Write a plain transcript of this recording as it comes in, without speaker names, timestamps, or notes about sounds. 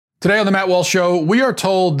Today on the Matt Walsh Show, we are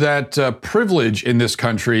told that privilege in this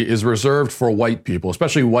country is reserved for white people,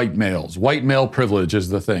 especially white males. White male privilege is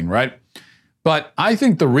the thing, right? But I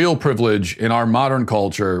think the real privilege in our modern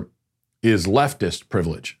culture is leftist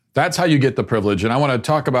privilege. That's how you get the privilege, and I want to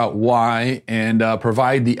talk about why and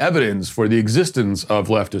provide the evidence for the existence of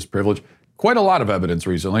leftist privilege. Quite a lot of evidence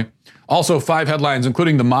recently. Also, 5 headlines,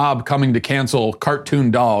 including the mob coming to cancel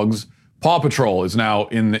cartoon dogs. Paw Patrol is now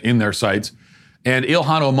in their sights. And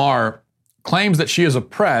Ilhan Omar claims that she is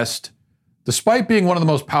oppressed, despite being one of the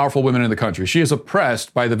most powerful women in the country. She is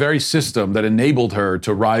oppressed by the very system that enabled her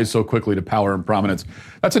to rise so quickly to power and prominence.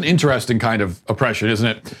 That's an interesting kind of oppression, isn't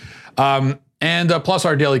it? And plus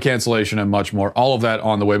our daily cancellation and much more. All of that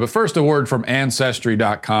on the way. But first, a word from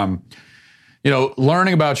Ancestry.com. You know,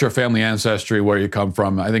 learning about your family ancestry, where you come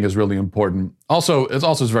from, I think is really important.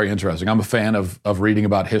 It's very interesting. I'm a fan of reading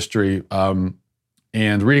about history.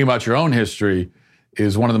 And reading about your own history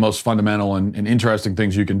is one of the most fundamental and interesting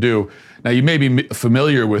things you can do. Now, you may be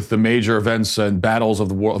familiar with the major events and battles of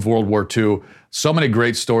World War II. So many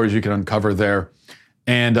great stories you can uncover there.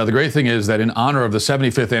 And the great thing is that in honor of the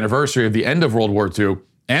 75th anniversary of the end of World War II,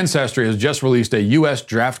 Ancestry has just released a U.S.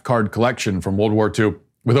 draft card collection from World War II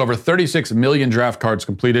with over 36 million draft cards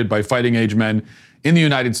completed by fighting-age men in the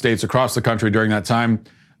United States across the country during that time,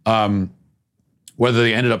 whether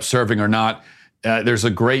they ended up serving or not. There's a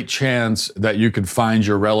great chance that you could find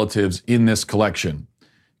your relatives in this collection.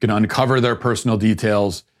 You can uncover their personal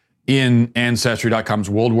details in Ancestry.com's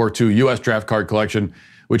World War II U.S. draft card collection,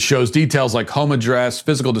 which shows details like home address,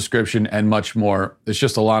 physical description, and much more. It's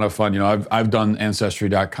just a lot of fun. You know, I've done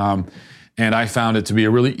Ancestry.com, and I found it to be a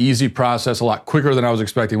really easy process, a lot quicker than I was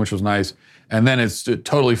expecting, which was nice. And then it's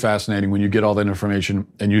totally fascinating when you get all that information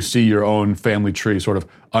and you see your own family tree sort of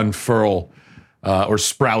unfurl or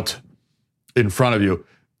sprout in front of you.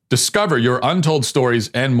 Discover your untold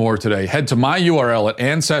stories and more today. Head to my URL at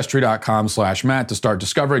ancestry.com/Matt to start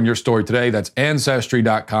discovering your story today. That's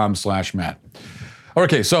ancestry.com/Matt.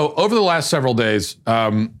 Okay, so over the last several days,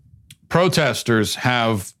 protesters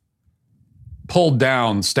have pulled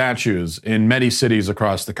down statues in many cities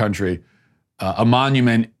across the country. A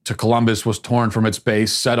monument to Columbus was torn from its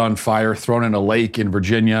base, set on fire, thrown in a lake in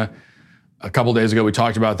Virginia. A couple days ago, we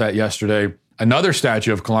talked about that yesterday. Another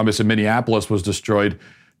statue of Columbus in Minneapolis was destroyed,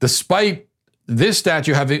 despite this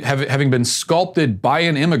statue having been sculpted by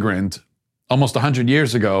an immigrant almost 100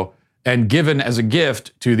 years ago and given as a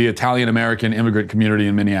gift to the Italian-American immigrant community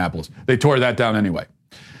in Minneapolis. They tore that down anyway.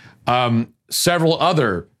 Several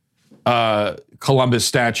other Columbus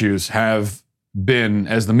statues have been,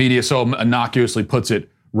 as the media so innocuously puts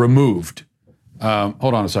it, removed.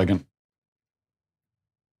 Hold on a second.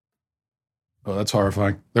 Oh, that's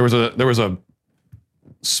horrifying. There was a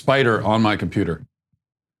spider on my computer.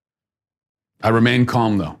 I remain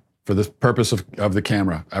calm, though, for the purpose of the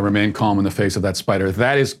camera. I remain calm in the face of that spider.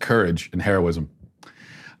 That is courage and heroism.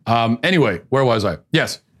 Anyway, where was I?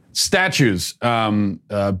 Yes, statues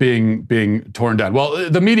being torn down.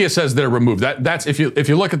 Well, the media says they're removed. That's if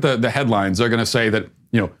you look at the headlines, they're going to say that,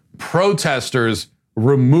 you know, protesters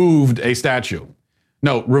removed a statue.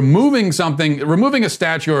 No, removing a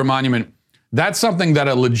statue or a monument, that's something that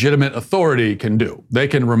a legitimate authority can do. They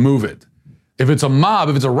can remove it. If it's a mob,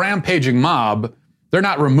 if it's a rampaging mob, they're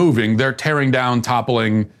not removing, they're tearing down,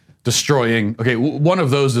 toppling, destroying. Okay, one of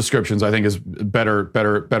those descriptions I think is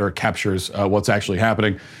better captures what's actually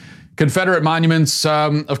happening. Confederate monuments,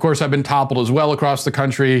 of course, have been toppled as well across the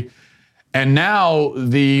country. And now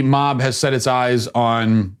the mob has set its eyes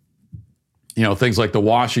on, you know, things like the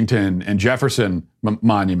Washington and Jefferson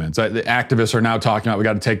monuments. The activists are now talking about we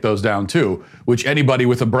got to take those down too, which anybody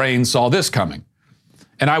with a brain saw this coming.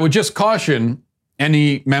 And I would just caution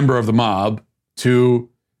any member of the mob to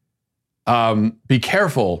be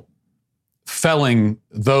careful felling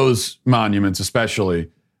those monuments,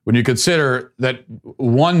 especially when you consider that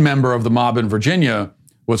one member of the mob in Virginia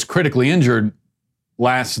was critically injured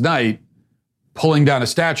last night pulling down a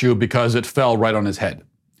statue because it fell right on his head.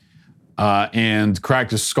 And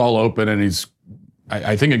cracked his skull open, and he's,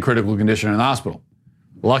 I think, in critical condition in the hospital.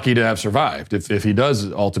 Lucky to have survived, if he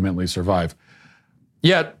does ultimately survive.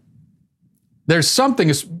 Yet, there's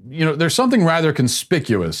something rather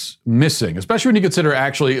conspicuous missing, especially when you consider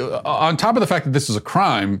actually, on top of the fact that this is a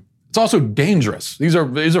crime, it's also dangerous. These are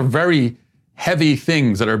very heavy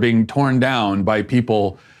things that are being torn down by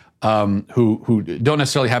people who don't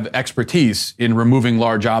necessarily have expertise in removing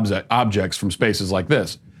large objects from spaces like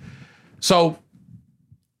this. So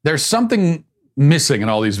there's something missing in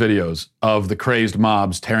all these videos of the crazed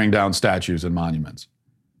mobs tearing down statues and monuments.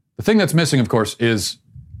 The thing that's missing, of course, is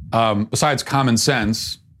besides common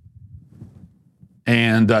sense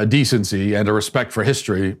and decency and a respect for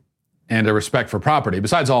history and a respect for property.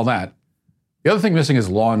 Besides all that, the other thing missing is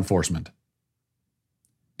law enforcement.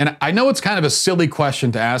 And I know it's kind of a silly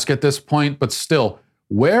question to ask at this point, but still,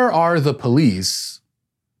 where are the police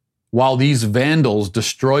while these vandals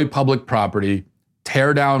destroy public property,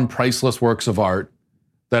 tear down priceless works of art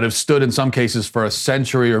that have stood in some cases for a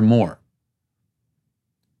century or more?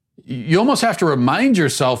 You almost have to remind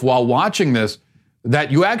yourself while watching this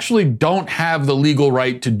that you actually don't have the legal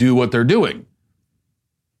right to do what they're doing.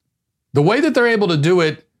 The way that they're able to do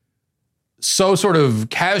it so sort of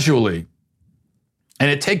casually,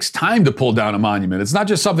 and it takes time to pull down a monument. It's not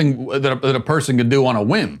just something that a person can do on a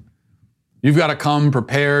whim. You've got to come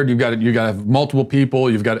prepared. You've got to have multiple people.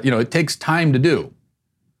 It takes time to do.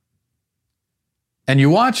 And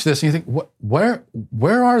you watch this and you think,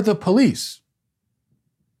 where are the police?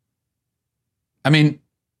 I mean,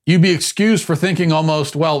 you'd be excused for thinking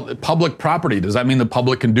almost, well, public property, does that mean the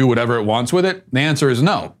public can do whatever it wants with it? The answer is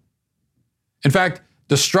no. In fact,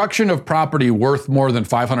 destruction of property worth more than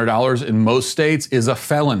 $500 in most states is a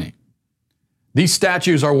felony. These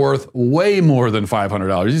statues are worth way more than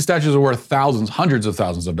 $500. These statues are worth thousands, hundreds of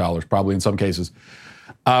thousands of dollars, probably in some cases.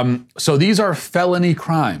 So these are felony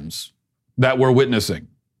crimes that we're witnessing.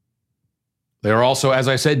 They are also, as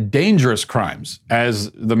I said, dangerous crimes,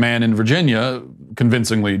 as the man in Virginia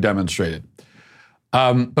convincingly demonstrated.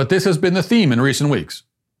 But this has been the theme in recent weeks.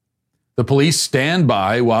 The police stand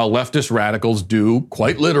by while leftist radicals do,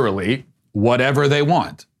 quite literally, whatever they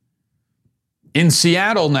want. In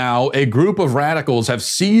Seattle now, a group of radicals have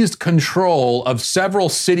seized control of several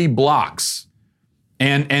city blocks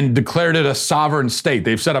and declared it a sovereign state.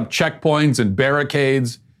 They've set up checkpoints and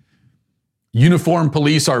barricades. Uniformed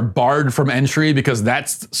police are barred from entry because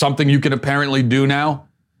that's something you can apparently do now.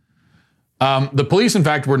 The police, in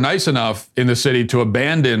fact, were nice enough in the city to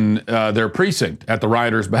abandon their precinct at the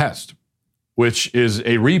rioters' behest, which is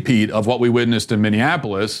a repeat of what we witnessed in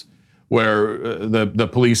Minneapolis, where the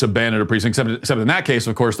police abandoned a precinct, except in that case,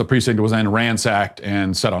 of course, the precinct was then ransacked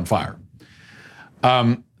and set on fire.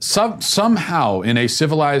 Somehow, in a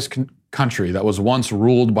civilized country that was once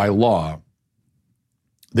ruled by law,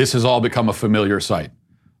 this has all become a familiar sight.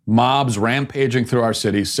 Mobs rampaging through our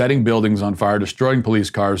cities, setting buildings on fire, destroying police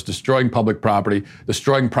cars, destroying public property,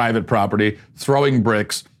 destroying private property, throwing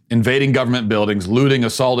bricks, invading government buildings, looting,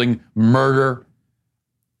 assaulting, murder.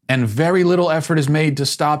 And very little effort is made to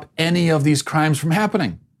stop any of these crimes from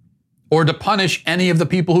happening or to punish any of the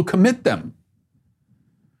people who commit them.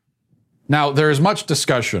 Now, there is much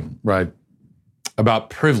discussion, right, about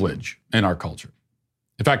privilege in our culture.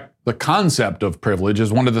 In fact, the concept of privilege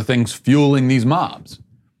is one of the things fueling these mobs.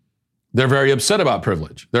 They're very upset about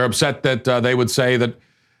privilege. They're upset that they would say that,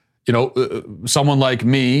 someone like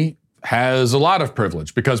me has a lot of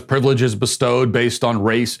privilege because privilege is bestowed based on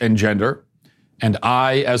race and gender. And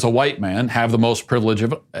I, as a white man, have the most privilege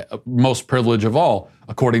of all,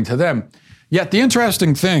 according to them. Yet the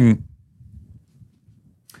interesting thing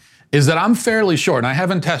is that I'm fairly sure, and I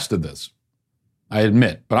haven't tested this, I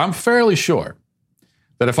admit, but I'm fairly sure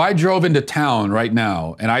that if I drove into town right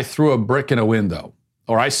now and I threw a brick in a window,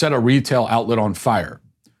 or I set a retail outlet on fire,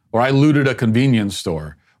 or I looted a convenience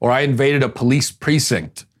store, or I invaded a police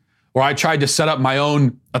precinct, or I tried to set up my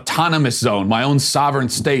own autonomous zone, my own sovereign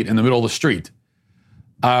state in the middle of the street,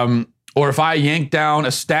 or if I yanked down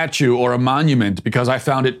a statue or a monument because I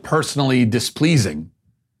found it personally displeasing,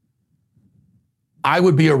 I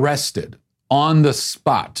would be arrested on the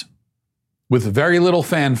spot with very little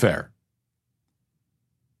fanfare.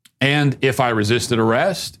 And if I resisted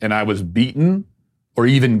arrest and I was beaten or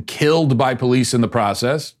even killed by police in the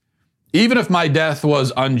process, even if my death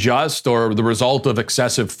was unjust or the result of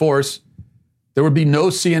excessive force, there would be no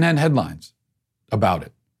CNN headlines about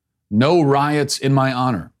it. No riots in my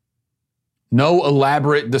honor. No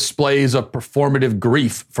elaborate displays of performative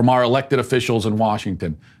grief from our elected officials in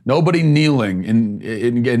Washington. Nobody kneeling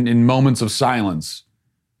in moments of silence.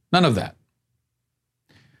 None of that.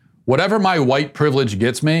 Whatever my white privilege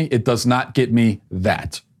gets me, it does not get me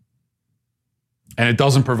that. And it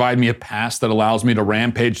doesn't provide me a pass that allows me to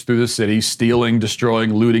rampage through the city, stealing,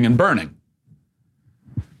 destroying, looting, and burning.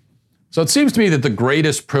 So it seems to me that the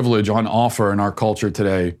greatest privilege on offer in our culture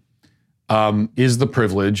today is the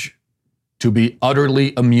privilege to be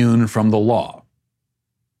utterly immune from the law.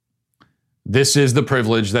 This is the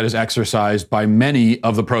privilege that is exercised by many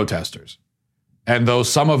of the protesters. And though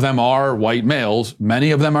some of them are white males, many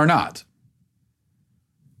of them are not.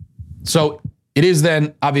 So it is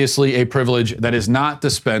then obviously a privilege that is not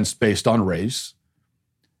dispensed based on race,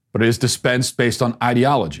 but it is dispensed based on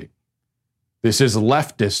ideology. This is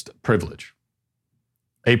leftist privilege.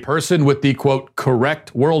 A person with the, quote,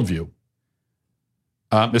 correct worldview,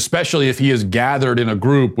 especially if he is gathered in a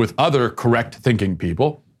group with other correct thinking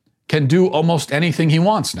people, can do almost anything he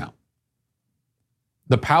wants now.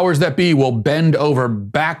 The powers that be will bend over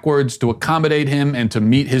backwards to accommodate him and to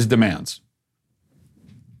meet his demands.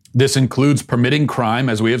 This includes permitting crime,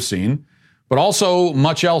 as we have seen, but also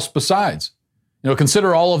much else besides.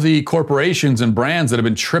 Consider all of the corporations and brands that have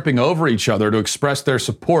been tripping over each other to express their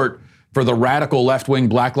support for the radical left-wing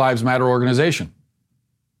Black Lives Matter organization.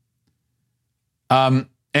 And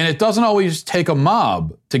it doesn't always take a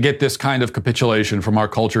mob to get this kind of capitulation from our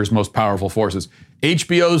culture's most powerful forces.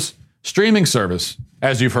 HBO's streaming service,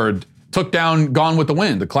 as you've heard, took down Gone with the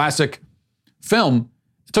Wind, the classic film,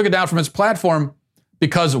 took it down from its platform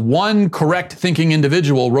because one correct thinking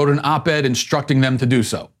individual wrote an op-ed instructing them to do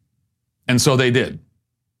so. And so they did.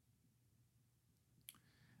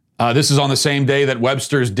 This is on the same day that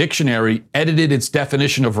Webster's dictionary edited its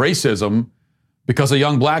definition of racism because a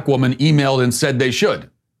young black woman emailed and said they should.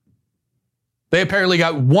 They apparently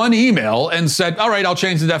got one email and said, all right, I'll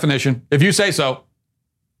change the definition if you say so.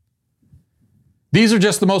 These are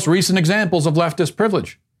just the most recent examples of leftist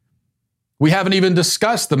privilege. We haven't even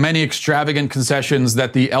discussed the many extravagant concessions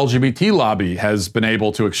that the LGBT lobby has been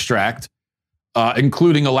able to extract,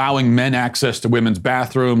 including allowing men access to women's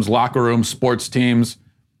bathrooms, locker rooms, sports teams,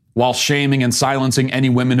 while shaming and silencing any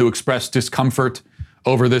women who express discomfort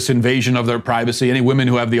over this invasion of their privacy, any women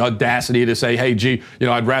who have the audacity to say, hey, gee,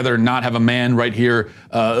 I'd rather not have a man right here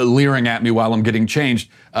leering at me while I'm getting changed.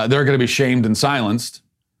 They're going to be shamed and silenced.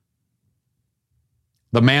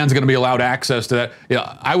 The man's going to be allowed access to that.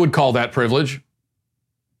 I would call that privilege.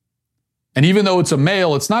 And even though it's a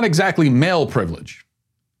male, it's not exactly male privilege,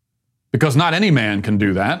 because not any man can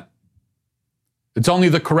do that. It's only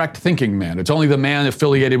the correct thinking man. It's only the man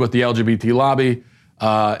affiliated with the LGBT lobby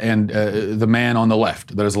and the man on the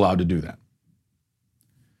left that is allowed to do that.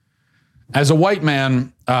 As a white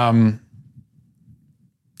man, I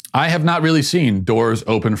have not really seen doors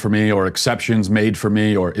open for me or exceptions made for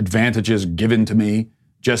me or advantages given to me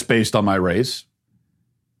just based on my race.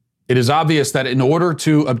 It is obvious that in order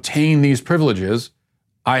to obtain these privileges,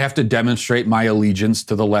 I have to demonstrate my allegiance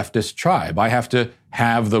to the leftist tribe. I have to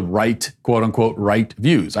have the right, quote unquote, right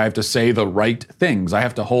views. I have to say the right things. I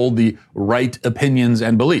have to hold the right opinions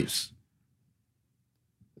and beliefs.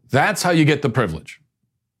 That's how you get the privilege.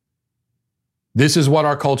 This is what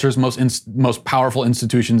our culture's most powerful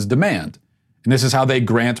institutions demand. And this is how they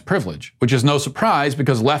grant privilege, which is no surprise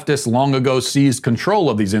because leftists long ago seized control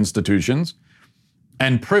of these institutions,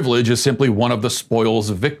 and privilege is simply one of the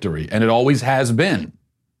spoils of victory, and it always has been.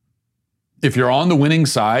 If you're on the winning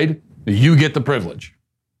side, you get the privilege.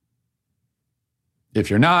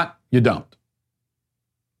 If you're not, you don't.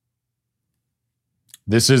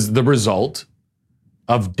 This is the result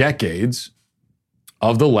of decades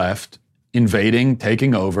of the left invading,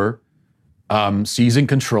 taking over, seizing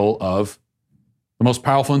control of the most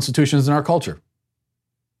powerful institutions in our culture.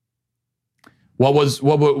 What was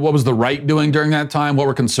the right doing during that time? What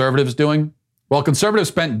were conservatives doing? Well, conservatives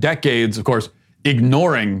spent decades, of course,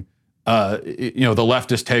 ignoring the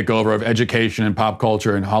leftist takeover of education and pop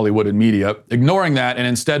culture and Hollywood and media, ignoring that and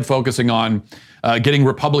instead focusing on getting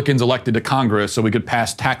Republicans elected to Congress so we could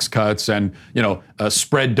pass tax cuts and,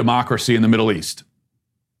 spread democracy in the Middle East.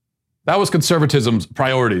 That was conservatism's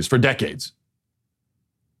priorities for decades.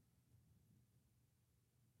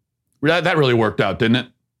 That really worked out, didn't it?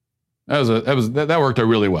 That worked out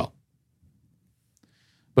really well.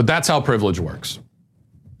 But that's how privilege works.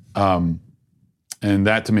 And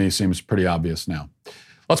that to me seems pretty obvious now.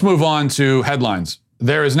 Let's move on to headlines.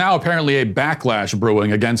 There is now apparently a backlash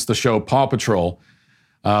brewing against the show Paw Patrol,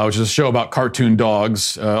 which is a show about cartoon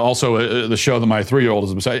dogs. Also, the show that my 3-year-old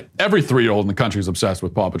is obsessed. Every 3-year-old in the country is obsessed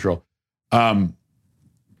with Paw Patrol.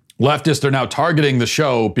 Leftists are now targeting the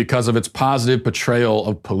show because of its positive portrayal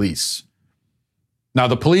of police. Now,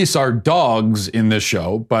 the police are dogs in this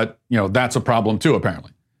show, but, that's a problem too,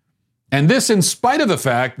 apparently. And this in spite of the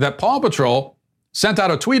fact that Paw Patrol sent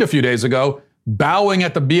out a tweet a few days ago bowing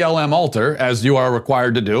at the BLM altar, as you are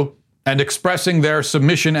required to do, and expressing their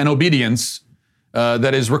submission and obedience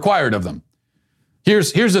that is required of them.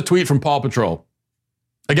 Here's a tweet from Paw Patrol.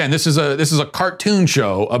 Again, this is a cartoon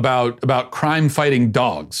show about crime-fighting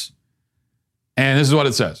dogs. And this is what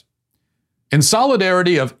it says. In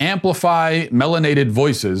solidarity of Amplify Melanated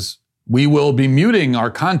Voices, we will be muting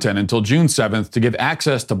our content until June 7th to give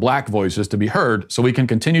access to Black voices to be heard so we can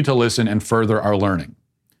continue to listen and further our learning.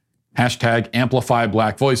 Hashtag Amplify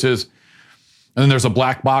Black Voices. And then there's a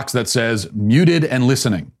black box that says muted and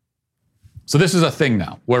listening. So this is a thing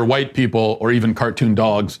now where white people or even cartoon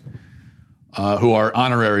dogs who are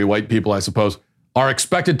honorary white people, I suppose, are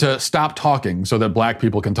expected to stop talking so that black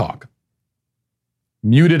people can talk.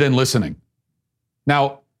 Muted and listening.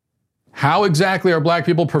 Now, how exactly are black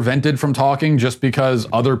people prevented from talking just because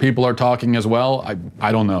other people are talking as well?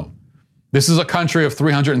 I don't know. This is a country of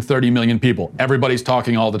 330 million people. Everybody's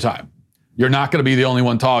talking all the time. You're not going to be the only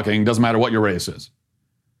one talking. Doesn't matter what your race is.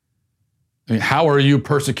 I mean, how are you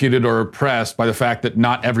persecuted or oppressed by the fact that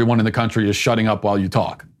not everyone in the country is shutting up while you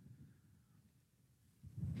talk?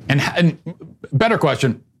 And better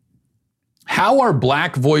question, how are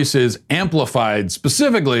black voices amplified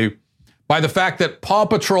specifically by the fact that Paw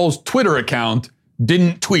Patrol's Twitter account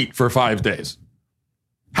didn't tweet for 5 days?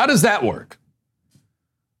 How does that work?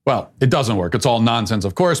 Well, it doesn't work. It's all nonsense,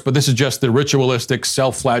 of course, but this is just the ritualistic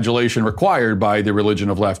self-flagellation required by the religion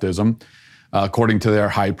of leftism, according to their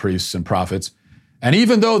high priests and prophets. And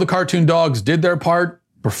even though the cartoon dogs did their part,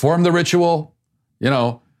 performed the ritual,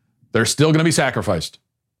 they're still going to be sacrificed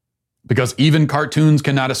because even cartoons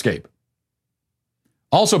cannot escape.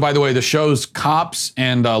 Also, by the way, the shows Cops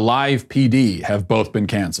and Live PD have both been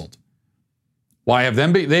canceled. Why have they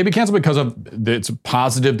been canceled? Because of its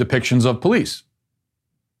positive depictions of police.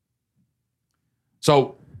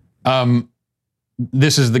 So,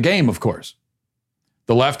 this is the game, of course.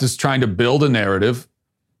 The left is trying to build a narrative,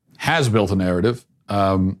 has built a narrative,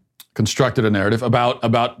 constructed a narrative about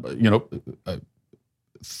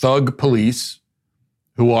thug police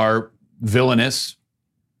who are villainous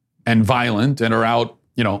and violent and are out,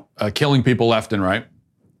 killing people left and right.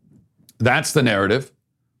 That's the narrative.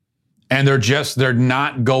 And they're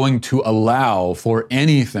not going to allow for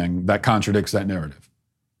anything that contradicts that narrative.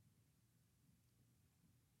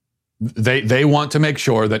 They want to make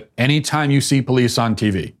sure that anytime you see police on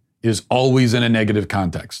TV is always in a negative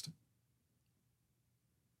context.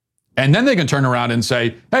 And then they can turn around and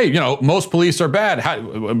say, hey, most police are bad.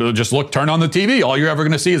 Just turn on the TV. All you're ever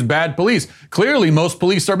going to see is bad police. Clearly, most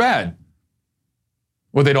police are bad.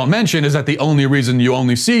 What they don't mention is that the only reason you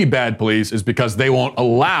only see bad police is because they won't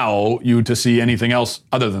allow you to see anything else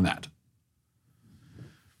other than that.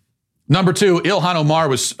 Number two, Ilhan Omar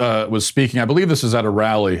was speaking. I believe this is at a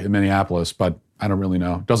rally in Minneapolis, but I don't really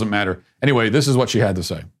know. Doesn't matter. Anyway, this is what she had to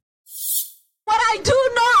say. What I do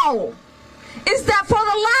know is that for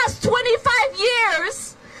the last 25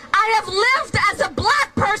 years, I have lived as a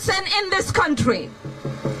black person in this country.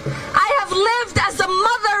 I have lived as a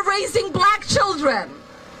mother raising black children.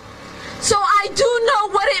 So I do know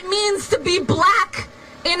what it means to be black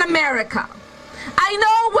in America. I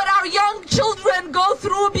know what our young children go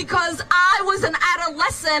through because I was an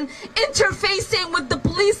adolescent interfacing with the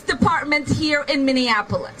police department here in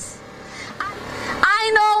Minneapolis.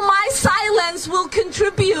 I know my silence will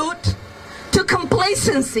contribute to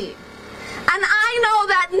complacency. And I know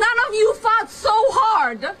that none of you fought so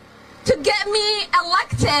hard to get me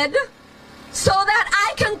elected so that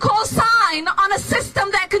I can co-sign on a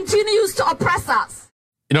system that continues to oppress us.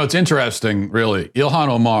 It's interesting, really. Ilhan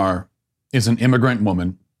Omar is an immigrant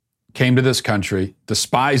woman, came to this country,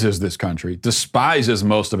 despises this country, despises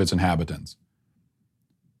most of its inhabitants.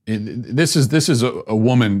 This is a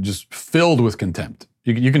woman just filled with contempt.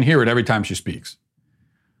 You can hear it every time she speaks.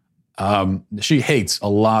 She hates a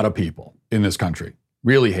lot of people in this country,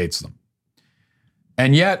 really hates them.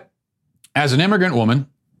 And yet, as an immigrant woman,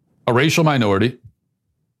 a racial minority,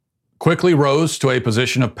 quickly rose to a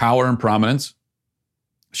position of power and prominence.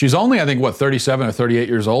 She's only, 37 or 38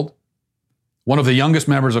 years old. One of the youngest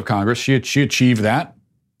members of Congress. She achieved that,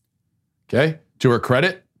 okay, to her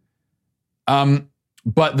credit.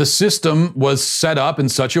 But the system was set up in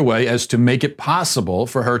such a way as to make it possible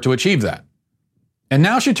for her to achieve that. And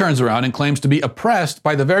now she turns around and claims to be oppressed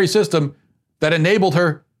by the very system that enabled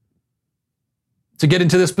her to get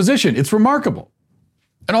into this position. It's remarkable.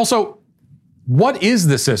 And also, what is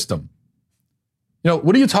the system?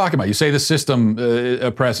 What are you talking about? You say the system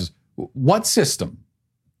oppresses. What system?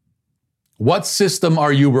 What system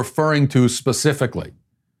are you referring to specifically?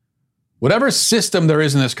 Whatever system there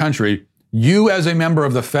is in this country, you as a member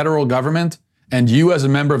of the federal government and you as a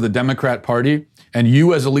member of the Democrat Party and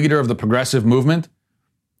you as a leader of the progressive movement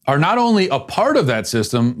are not only a part of that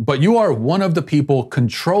system, but you are one of the people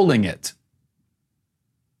controlling it.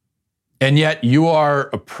 And yet you are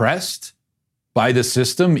oppressed by the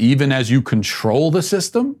system even as you control the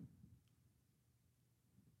system?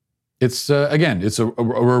 It's a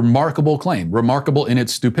remarkable claim, remarkable in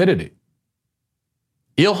its stupidity.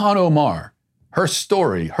 Ilhan Omar, her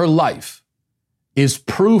story, her life, is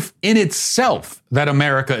proof in itself that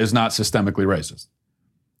America is not systemically racist.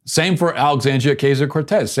 Same for Alexandria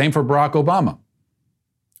Ocasio-Cortez, same for Barack Obama.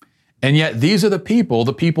 And yet these are the people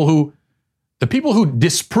who The people who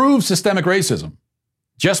disprove systemic racism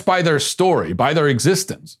just by their story, by their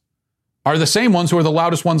existence, are the same ones who are the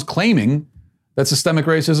loudest ones claiming that systemic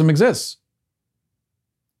racism exists.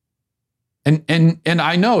 And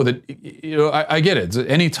I know that, I get it.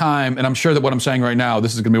 Any time, and I'm sure that what I'm saying right now,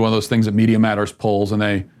 this is going to be one of those things that Media Matters polls, and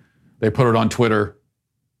they put it on Twitter.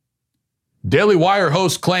 Daily Wire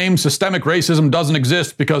host claims systemic racism doesn't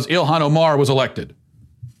exist because Ilhan Omar was elected.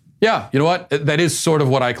 Yeah, you know what? That is sort of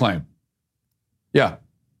what I claim. Yeah,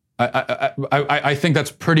 I think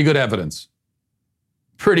that's pretty good evidence.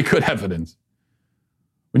 Pretty good evidence.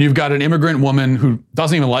 When you've got an immigrant woman who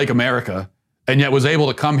doesn't even like America and yet was able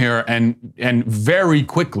to come here and very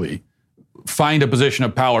quickly find a position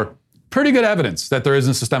of power, pretty good evidence that there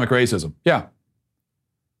isn't systemic racism. Yeah.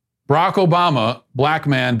 Barack Obama, black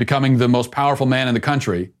man, becoming the most powerful man in the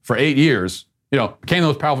country for 8 years, became the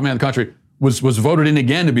most powerful man in the country, was voted in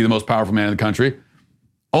again to be the most powerful man in the country,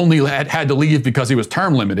 only had to leave because he was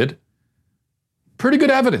term limited. Pretty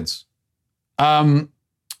good evidence. It's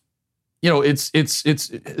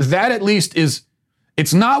that at least is,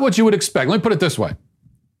 it's not what you would expect. Let me put it this way.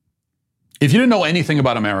 If you didn't know anything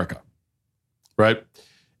about America, right?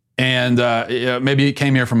 And maybe you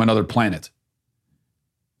came here from another planet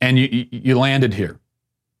and you landed here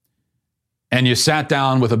and you sat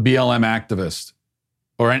down with a BLM activist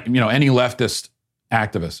or any leftist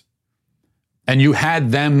activist and you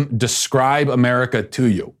had them describe America to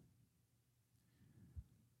you.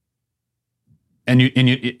 And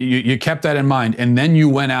you kept that in mind, and then you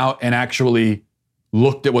went out and actually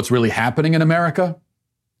looked at what's really happening in America,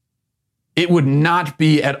 it would not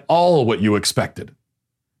be at all what you expected.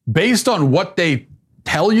 Based on what they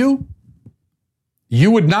tell you,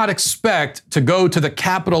 you would not expect to go to the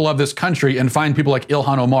capital of this country and find people like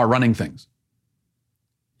Ilhan Omar running things.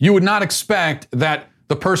 You would not expect that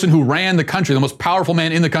the person who ran the country, the most powerful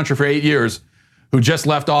man in the country for 8 years, who just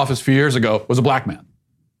left office a few years ago, was a black man.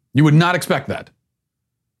 You would not expect that.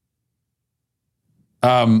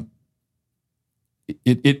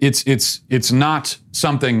 It's not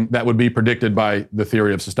something that would be predicted by the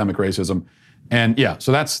theory of systemic racism, and yeah,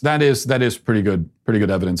 so that is pretty good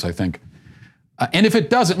evidence, I think. And if it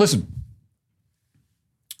doesn't, listen,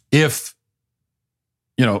 if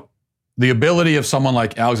the ability of someone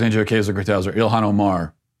like Alexandria Ocasio-Cortez or Ilhan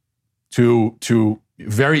Omar to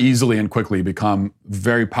very easily and quickly become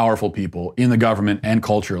very powerful people in the government and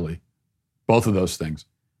culturally, both of those things.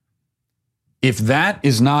 If that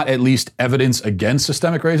is not at least evidence against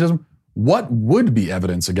systemic racism, what would be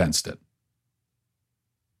evidence against it?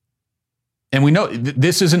 And we know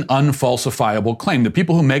this is an unfalsifiable claim. The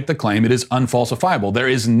people who make the claim, it is unfalsifiable. There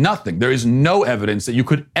is no evidence that you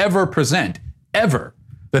could ever present, ever,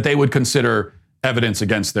 that they would consider evidence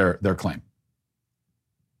against their claim.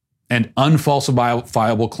 And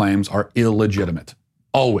unfalsifiable claims are illegitimate,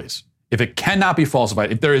 always. If it cannot be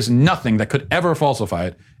falsified, if there is nothing that could ever falsify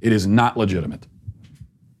it, it is not legitimate.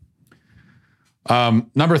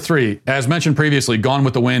 Number 3, as mentioned previously, Gone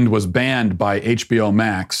with the Wind was banned by HBO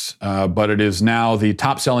Max, but it is now the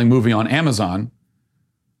top-selling movie on Amazon.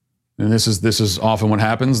 And this is often what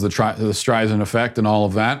happens, the Streisand effect and all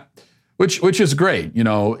of that, which is great,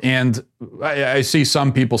 And I see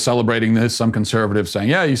some people celebrating this, some conservatives saying,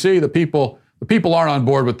 yeah, you see, the people aren't on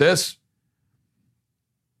board with this.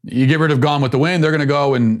 You get rid of Gone with the Wind, they're going to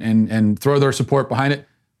go and throw their support behind it.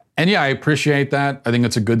 And yeah, I appreciate that. I think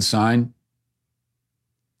it's a good sign.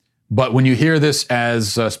 But when you hear this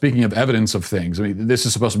as, speaking of evidence of things, I mean, this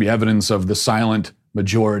is supposed to be evidence of the silent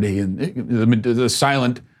majority and the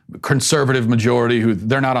silent conservative majority who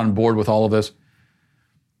they're not on board with all of this.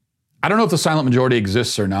 I don't know if the silent majority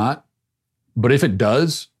exists or not, but if it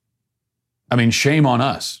does, I mean, shame on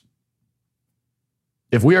us.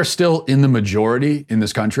 If we are still in the majority in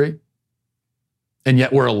this country, and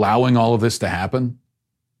yet we're allowing all of this to happen,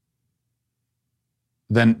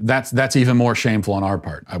 then that's even more shameful on our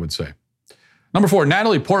part, I would say. Number 4,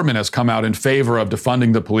 Natalie Portman has come out in favor of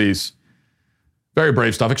defunding the police. Very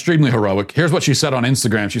brave stuff, extremely heroic. Here's what she said on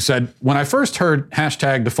Instagram. She said, when I first heard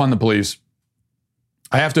hashtag defund the police,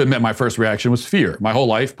 I have to admit my first reaction was fear. My whole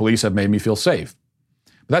life, police have made me feel safe.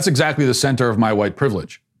 But that's exactly the center of my white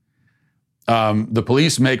privilege. The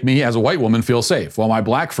police make me, as a white woman, feel safe, while my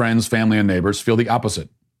black friends, family, and neighbors feel the opposite.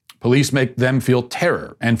 Police make them feel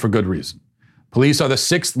terror, and for good reason. Police are the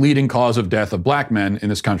 6th leading cause of death of black men in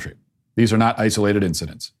this country. These are not isolated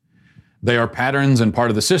incidents. They are patterns and part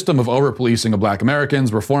of the system of over-policing of black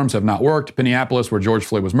Americans. Reforms have not worked. Minneapolis, where George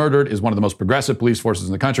Floyd was murdered, is one of the most progressive police forces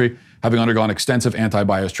in the country, having undergone extensive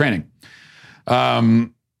anti-bias training.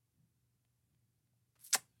 I've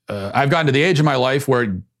gotten to the age of my life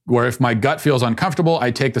where where if my gut feels uncomfortable,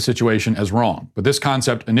 I take the situation as wrong. But this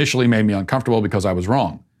concept initially made me uncomfortable because I was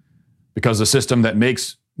wrong. Because the system that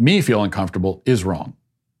makes me feel uncomfortable is wrong.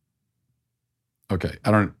 Okay,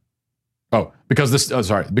 because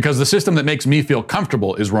the system that makes me feel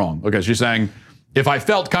comfortable is wrong. Okay, she's saying, if I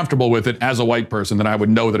felt comfortable with it as a white person, then I would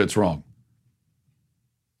know that it's wrong.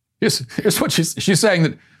 Here's what she's saying,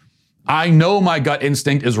 that I know my gut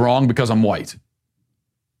instinct is wrong because I'm white.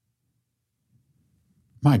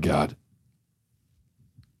 My God.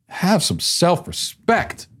 Have some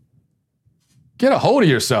self-respect. Get a hold of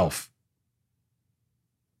yourself.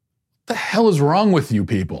 What the hell is wrong with you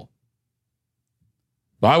people?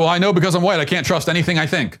 Well, I know because I'm white, I can't trust anything I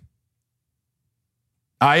think.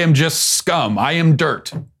 I am just scum. I am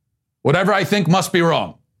dirt. Whatever I think must be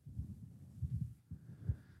wrong.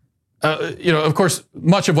 Of course,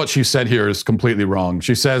 much of what she said here is completely wrong.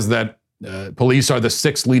 She says that police are the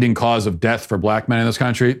 6th leading cause of death for black men in this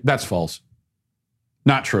country. That's false.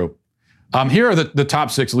 Not true. Here are the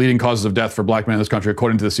top 6 leading causes of death for black men in this country,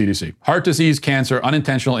 according to the CDC. Heart disease, cancer,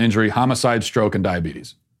 unintentional injury, homicide, stroke, and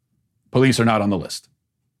diabetes. Police are not on the list.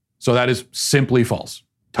 So that is simply false.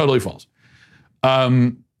 Totally false.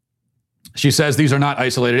 She says these are not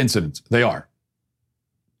isolated incidents. They are.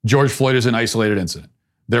 George Floyd is an isolated incident.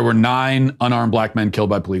 There were 9 unarmed black men killed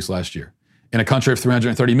by police last year. In a country of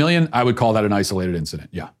 330 million, I would call that an isolated incident.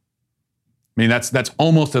 Yeah. I mean, that's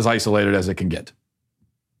almost as isolated as it can get.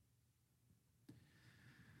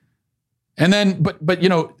 And then, but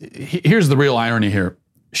here's the real irony here.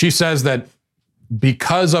 She says that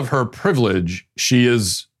because of her privilege,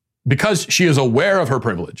 because she is aware of her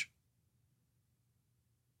privilege,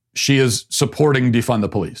 she is supporting defund the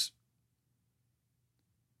police.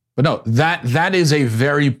 But no, that is a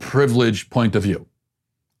very privileged point of view.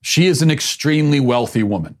 She is an extremely wealthy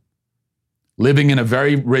woman living in a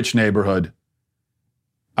very rich neighborhood.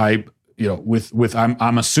 I'm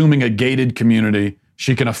assuming a gated community.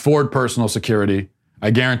 She can afford personal security.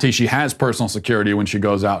 I guarantee she has personal security when she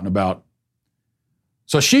goes out and about.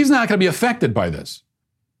 So she's not going to be affected by this.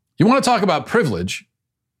 You want to talk about privilege?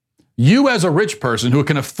 You as a rich person who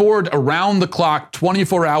can afford around-the-clock,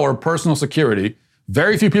 24-hour personal security,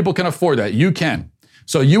 very few people can afford that. You can.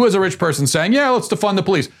 So you as a rich person saying, yeah, let's defund the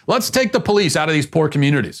police. Let's take the police out of these poor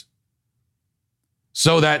communities.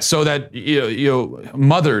 So that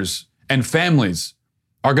mothers and families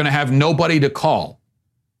are going to have nobody to call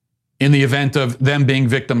in the event of them being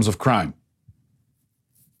victims of crime.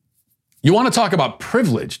 You want to talk about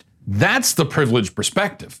privileged? That's the privileged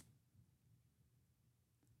perspective.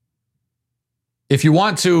 If you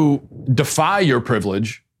want to defy your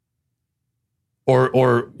privilege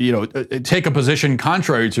or take a position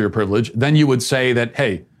contrary to your privilege, then you would say that,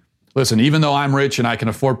 hey, listen, even though I'm rich and I can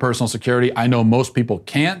afford personal security, I know most people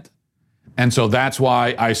can't. And so that's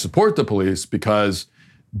why I support the police, because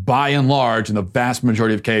by and large, in the vast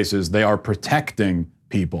majority of cases, they are protecting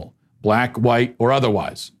people, black, white, or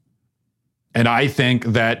otherwise. And I think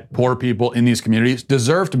that poor people in these communities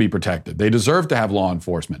deserve to be protected. They deserve to have law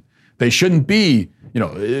enforcement. They shouldn't be,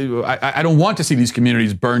 I don't want to see these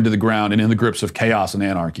communities burned to the ground and in the grips of chaos and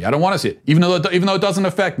anarchy. I don't want to see it. Even though it doesn't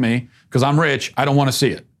affect me, because I'm rich, I don't want to see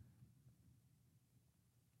it.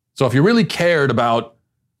 So if you really cared about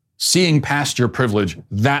seeing past your privilege,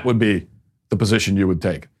 that would be the position you would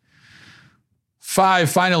take. 5,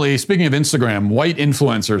 finally, speaking of Instagram, white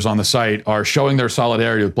influencers on the site are showing their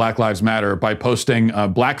solidarity with Black Lives Matter by posting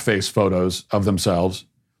blackface photos of themselves.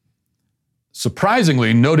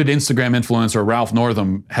 Surprisingly, noted Instagram influencer Ralph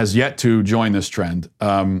Northam has yet to join this trend.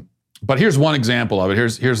 But here's one example of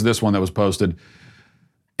it. Here's this one that was posted.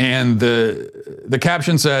 And the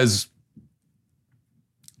caption says,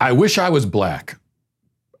 "I wish I was black.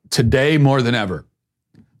 Today more than ever.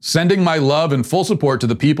 Sending my love and full support to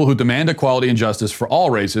the people who demand equality and justice for all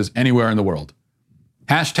races anywhere in the world.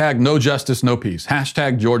 Hashtag no justice, no peace.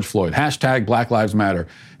 Hashtag George Floyd. Hashtag Black Lives Matter.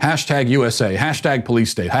 Hashtag USA. Hashtag police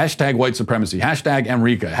state. Hashtag white supremacy. Hashtag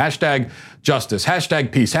America. Hashtag justice.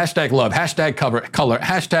 Hashtag peace. Hashtag love. Hashtag color.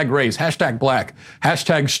 Hashtag race. Hashtag black.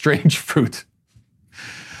 Hashtag strange fruit."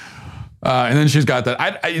 And then she's got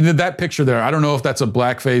that picture there. I don't know if that's a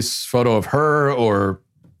blackface photo of her or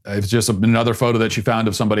it's just another photo that she found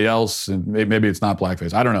of somebody else. And maybe it's not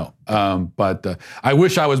blackface. I don't know. But I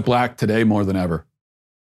wish I was black today more than ever.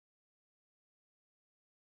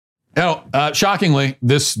 Shockingly,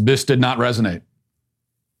 this did not resonate.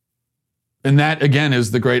 And that, again,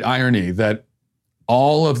 is the great irony that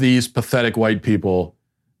all of these pathetic white people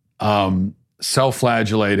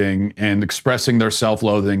self-flagellating and expressing their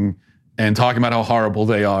self-loathing and talking about how horrible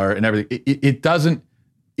they are and everything,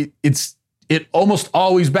 it almost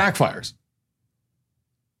always backfires.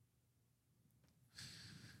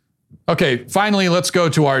 Okay, finally, let's go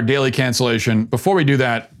to our daily cancellation. Before we do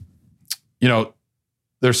that,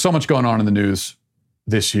 there's so much going on in the news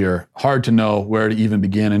this year. Hard to know where to even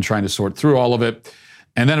begin in trying to sort through all of it.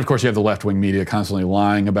 And then, of course, you have the left-wing media constantly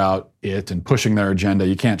lying about it and pushing their agenda.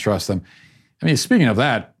 You can't trust them. I mean, speaking of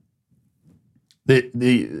that,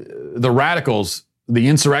 the radicals, the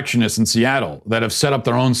insurrectionists in Seattle that have set up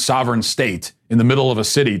their own sovereign state in the middle of a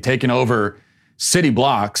city, taken over city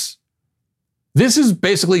blocks, this is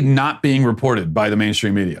basically not being reported by the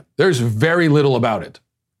mainstream media. There's very little about it.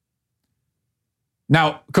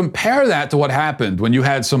 Now, compare that to what happened when you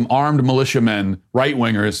had some armed militiamen,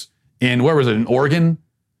 right-wingers, in Oregon?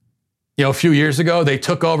 A few years ago, they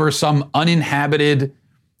took over some uninhabited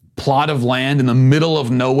plot of land in the middle of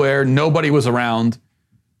nowhere. Nobody was around.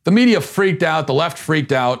 The media freaked out. The left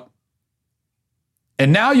freaked out.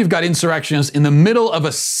 And now you've got insurrectionists in the middle of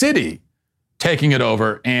a city taking it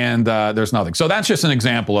over, and there's nothing. So that's just an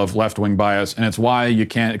example of left-wing bias, and it's why you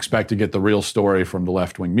can't expect to get the real story from the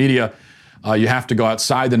left-wing media. You have to go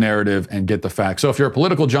outside the narrative and get the facts. So if you're a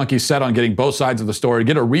political junkie set on getting both sides of the story,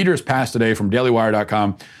 get a reader's pass today from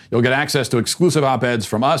dailywire.com. You'll get access to exclusive op-eds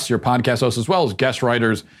from us, your podcast hosts, as well as guest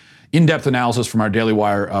writers, in-depth analysis from our Daily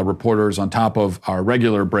Wire reporters on top of our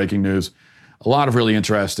regular breaking news. A lot of really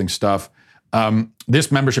interesting stuff.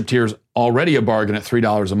 This membership tier is already a bargain at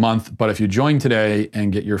 $3 a month, but if you join today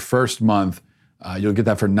and get your first month, you'll get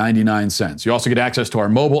that for 99 cents. You also get access to our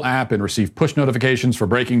mobile app and receive push notifications for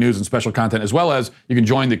breaking news and special content, as well as you can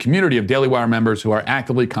join the community of Daily Wire members who are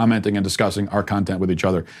actively commenting and discussing our content with each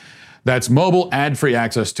other. That's mobile ad-free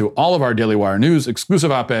access to all of our Daily Wire news,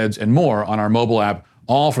 exclusive op-eds, and more on our mobile app,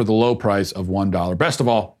 all for the low price of $1. Best of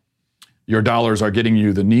all, your dollars are getting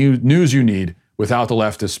you the news you need without the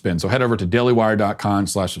leftist spin. So head over to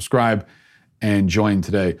dailywire.com/subscribe and join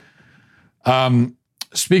today.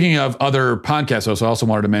 Speaking of other podcast hosts, I also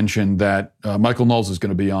wanted to mention that Michael Knowles is going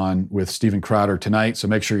to be on with Steven Crowder tonight. So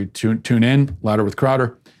make sure you tune in, Louder with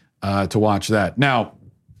Crowder, to watch that. Now,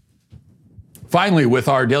 finally, with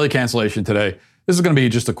our daily cancellation today, this is going to be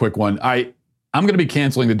just a quick one. I'm going to be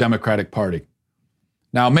canceling the Democratic Party.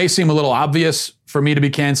 Now, it may seem a little obvious for me to be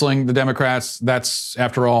canceling the Democrats. That's,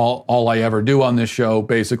 after all I ever do on this show,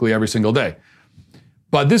 basically every single day.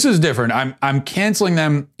 But this is different. I'm canceling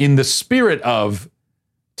them in the spirit of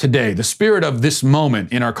today, the spirit of this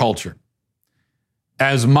moment in our culture.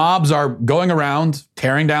 As mobs are going around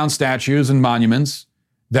tearing down statues and monuments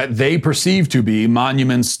that they perceive to be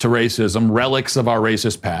monuments to racism, relics of our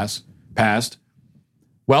racist past,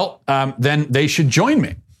 well, then they should join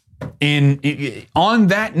me. On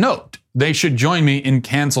that note, they should join me in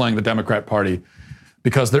canceling the Democrat Party,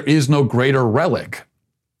 because there is no greater relic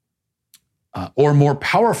or more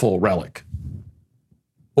powerful relic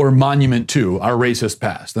or monument to our racist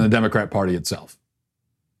past than the Democrat Party itself.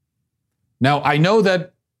 Now, I know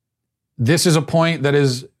that this is a point that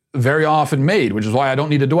is very often made, which is why I don't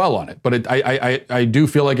need to dwell on it. But I do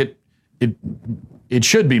feel like it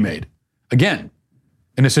should be made again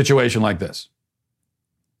in a situation like this.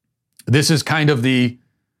 This is kind of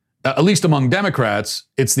at least among Democrats,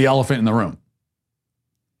 it's the elephant in the room.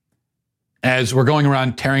 As we're going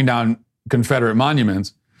around tearing down Confederate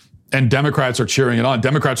monuments, and Democrats are cheering it on.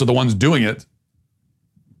 Democrats are the ones doing it.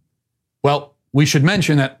 Well, we should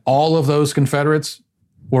mention that all of those Confederates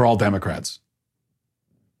were all Democrats.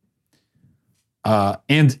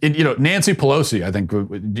 And Nancy Pelosi, I think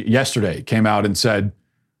yesterday, came out and said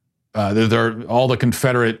all the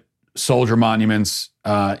Confederate soldier monuments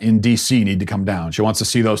in D.C. need to come down. She wants to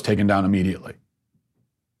see those taken down immediately.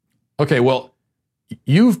 Okay, well,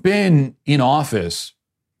 you've been in office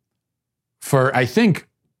for, I think,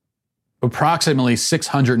 approximately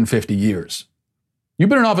 650 years. You've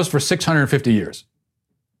been in office for 650 years.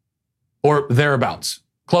 Or thereabouts.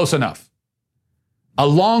 Close enough. A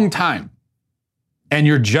long time. And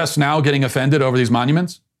you're just now getting offended over these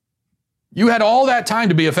monuments? You had all that time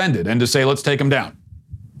to be offended and to say, let's take them down.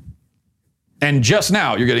 And just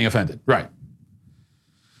now you're getting offended. Right.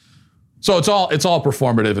 So it's all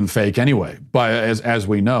performative and fake anyway, but as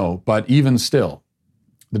we know. But even still,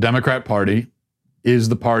 the Democrat Party is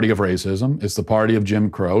the party of racism. It's the party of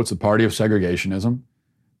Jim Crow. It's the party of segregationism.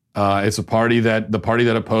 It's the party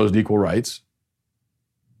that opposed equal rights.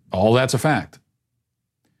 All that's a fact.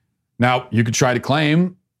 Now, you could try to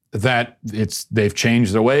claim that they've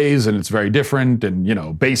changed their ways and it's very different.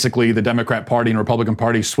 And, basically the Democrat Party and Republican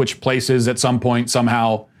Party switched places at some point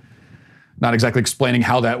somehow. Not exactly explaining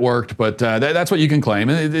how that worked, but that's what you can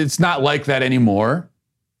claim. It's not like that anymore.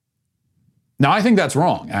 Now, I think that's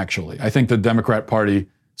wrong, actually. I think the Democrat Party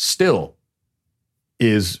still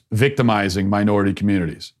is victimizing minority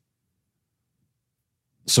communities.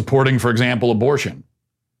 supporting, for example, abortion,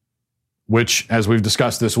 which, as we've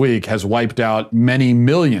discussed this week, has wiped out many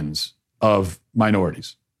millions of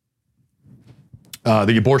minorities.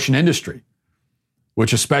 The abortion industry,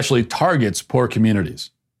 which especially targets poor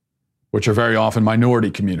communities, which are very often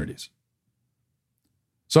minority communities.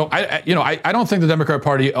 So I don't think the Democrat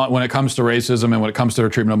Party, when it comes to racism and when it comes to their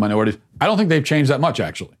treatment of minorities, I don't think they've changed that much,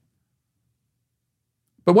 actually.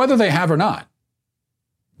 But whether they have or not,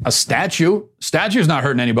 a statue's not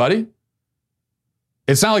hurting anybody.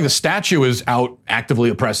 It's not like the statue is out actively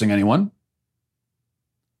oppressing anyone.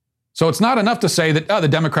 So it's not enough to say that, the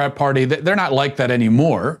Democrat Party, they're not like that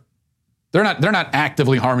anymore. They're not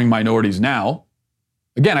actively harming minorities now.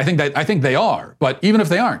 Again, I think they are. But even if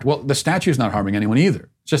they aren't, well, the statue's not harming anyone either.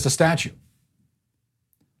 It's just a statue.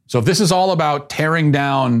 So if this is all about tearing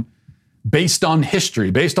down based on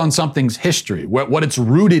history, based on something's history, what it's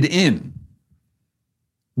rooted in,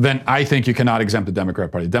 then I think you cannot exempt the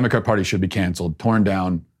Democrat Party. The Democrat Party should be canceled, torn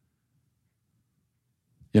down.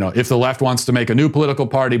 If the left wants to make a new political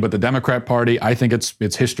party, but the Democrat Party, I think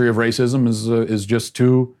its history of racism is just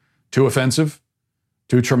too offensive,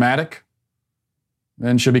 too traumatic,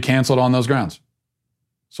 and should be canceled on those grounds.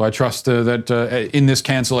 So I trust that in this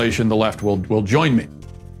cancellation, the left will join me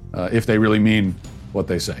if they really mean what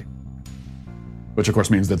they say, which of course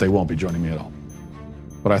means that they won't be joining me at all.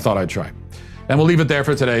 But I thought I'd try. And we'll leave it there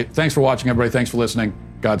for today. Thanks for watching, everybody. Thanks for listening.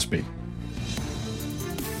 Godspeed.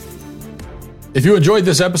 If you enjoyed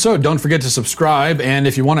this episode, don't forget to subscribe. And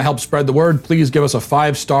if you want to help spread the word, please give us a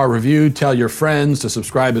 5-star review. Tell your friends to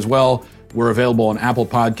subscribe as well. We're available on Apple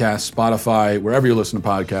Podcasts, Spotify, wherever you listen to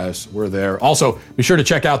podcasts, we're there. Also, be sure to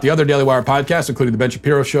check out the other Daily Wire podcasts, including The Ben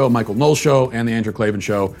Shapiro Show, Michael Knowles Show, and The Andrew Klavan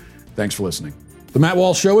Show. Thanks for listening. The Matt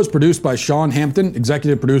Walsh Show is produced by Sean Hampton,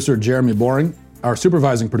 executive producer Jeremy Boring. Our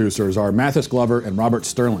supervising producers are Mathis Glover and Robert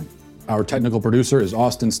Sterling. Our technical producer is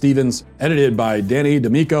Austin Stevens, edited by Danny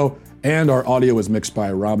D'Amico, and our audio is mixed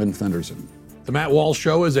by Robin Fenderson. The Matt Walsh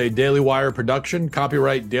Show is a Daily Wire production,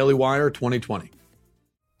 copyright Daily Wire 2020.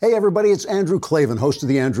 Hey everybody, it's Andrew Klavan, host of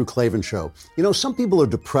The Andrew Klavan Show. Some people are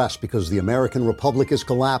depressed because the American Republic is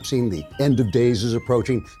collapsing, the end of days is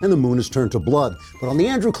approaching, and the moon has turned to blood. But on The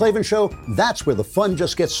Andrew Klavan Show, that's where the fun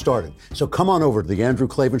just gets started. So come on over to The Andrew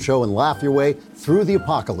Klavan Show and laugh your way through the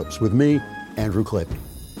apocalypse with me, Andrew Klavan.